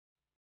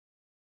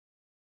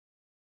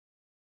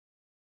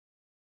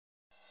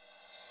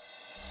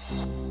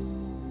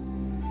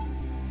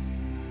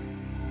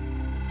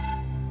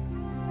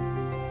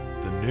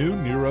The new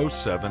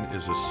Neuro7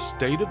 is a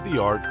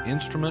state-of-the-art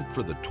instrument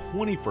for the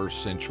 21st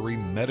century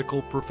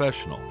medical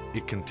professional.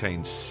 It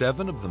contains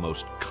 7 of the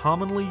most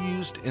commonly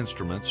used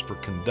instruments for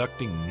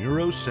conducting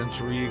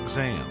neurosensory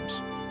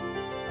exams.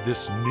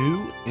 This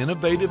new,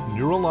 innovative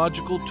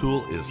neurological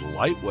tool is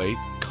lightweight,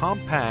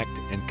 compact,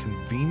 and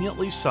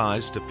conveniently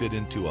sized to fit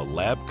into a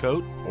lab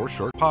coat or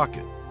shirt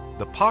pocket.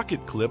 The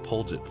pocket clip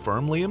holds it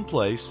firmly in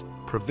place,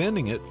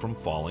 preventing it from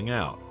falling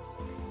out.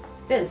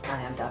 Vince,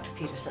 hi, I'm Dr.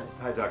 Peterson.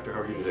 Hi, Doctor.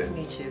 How are you today? Nice to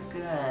meet you.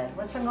 Good.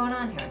 What's been going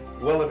on here?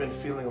 Well, I've been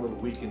feeling a little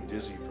weak and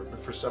dizzy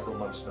for several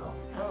months now.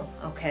 Oh,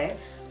 okay.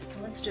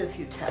 Well, let's do a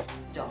few tests, if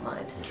you don't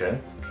mind. Okay.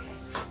 Okay.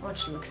 I want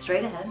you to look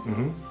straight ahead. Mm-hmm.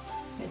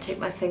 I'm going to take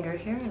my finger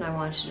here, and I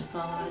want you to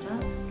follow it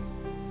up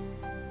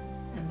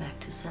and back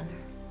to center.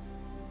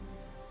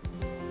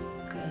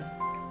 Good.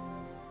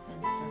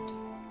 And center.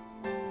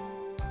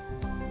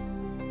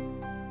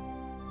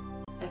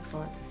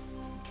 Excellent.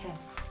 Okay.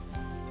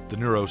 The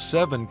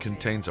Neuro7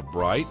 contains a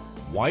bright,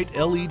 white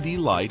LED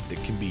light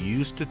that can be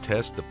used to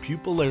test the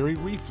pupillary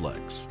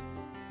reflex.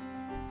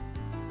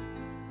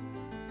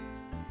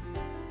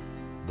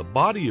 The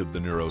body of the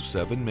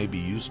Neuro7 may be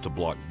used to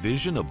block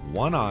vision of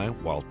one eye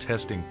while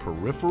testing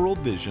peripheral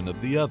vision of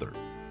the other.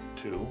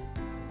 2,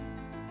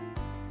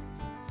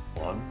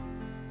 1,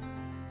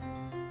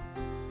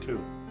 2.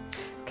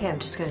 Okay, I'm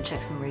just going to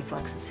check some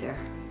reflexes here.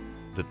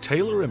 The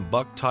Taylor and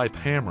Buck type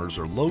hammers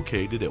are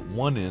located at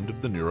one end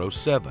of the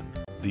Neuro7.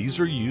 These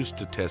are used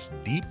to test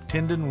deep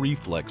tendon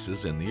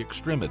reflexes in the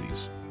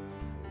extremities.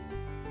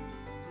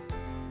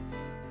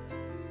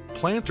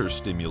 Plantar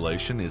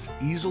stimulation is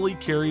easily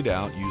carried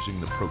out using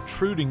the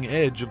protruding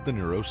edge of the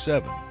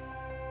Neuro7.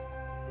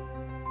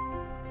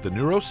 The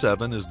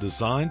Neuro7 is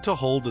designed to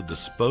hold a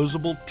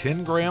disposable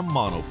 10-gram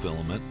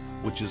monofilament,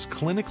 which is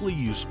clinically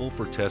useful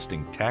for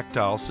testing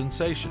tactile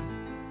sensation.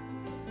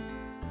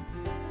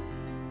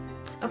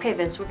 Okay,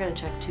 Vince, we're going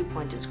to check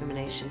 2-point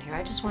discrimination here.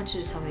 I just want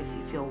you to tell me if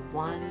you feel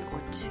 1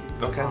 or 2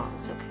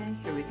 prongs, okay?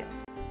 Here we go.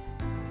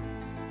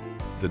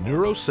 The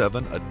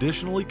Neuro7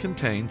 additionally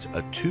contains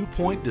a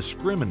 2-point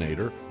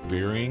discriminator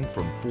varying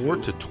from 4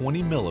 to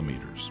 20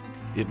 millimeters.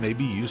 It may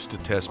be used to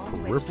test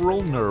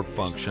peripheral nerve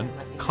function,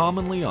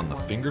 commonly on the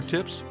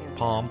fingertips,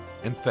 palm,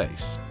 and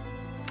face.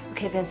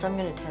 Okay, Vince, I'm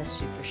going to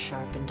test you for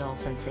sharp and dull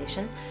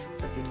sensation.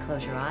 So if you'd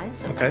close your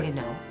eyes and let me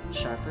know,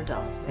 sharp or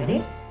dull.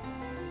 Ready?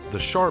 The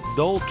sharp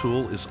dull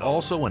tool is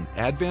also an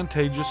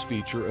advantageous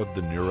feature of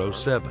the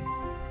Neuro7.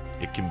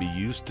 It can be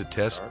used to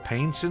test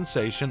pain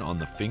sensation on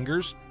the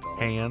fingers,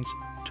 hands,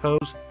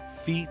 toes,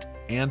 feet,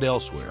 and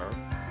elsewhere.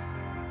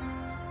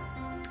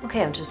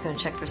 Okay, I'm just going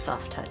to check for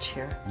soft touch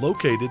here.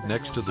 Located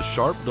next to the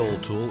sharp dull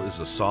tool is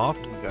a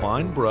soft,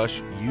 fine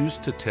brush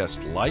used to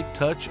test light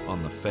touch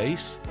on the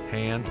face,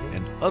 hand,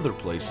 and other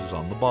places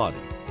on the body.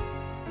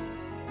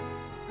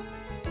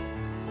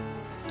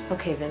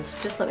 Okay,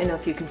 Vince, just let me know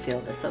if you can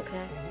feel this,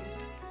 okay?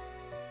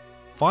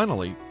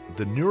 Finally,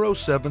 the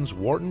Neuro7's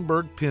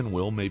wartenberg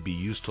pinwheel may be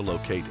used to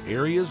locate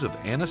areas of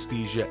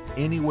anesthesia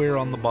anywhere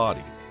on the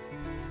body.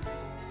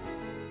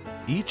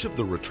 Each of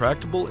the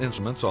retractable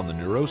instruments on the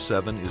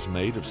Neuro7 is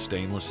made of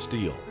stainless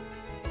steel.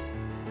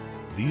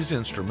 These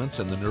instruments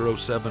and the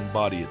Neuro7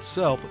 body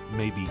itself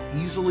may be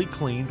easily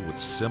cleaned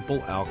with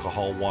simple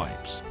alcohol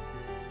wipes.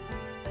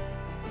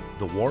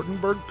 The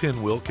wartenberg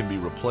pinwheel can be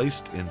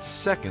replaced in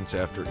seconds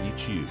after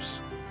each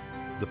use.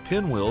 The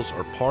pinwheels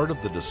are part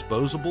of the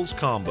disposables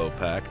combo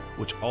pack,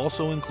 which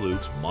also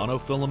includes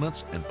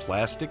monofilaments and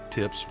plastic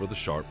tips for the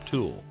sharp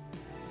tool.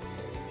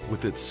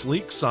 With its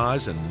sleek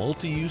size and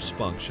multi-use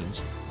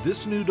functions,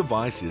 this new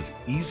device is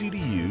easy to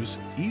use,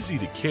 easy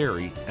to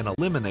carry, and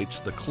eliminates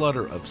the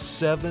clutter of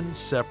 7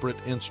 separate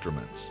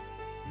instruments.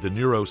 The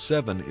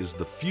Neuro7 is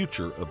the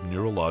future of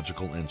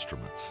neurological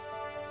instruments.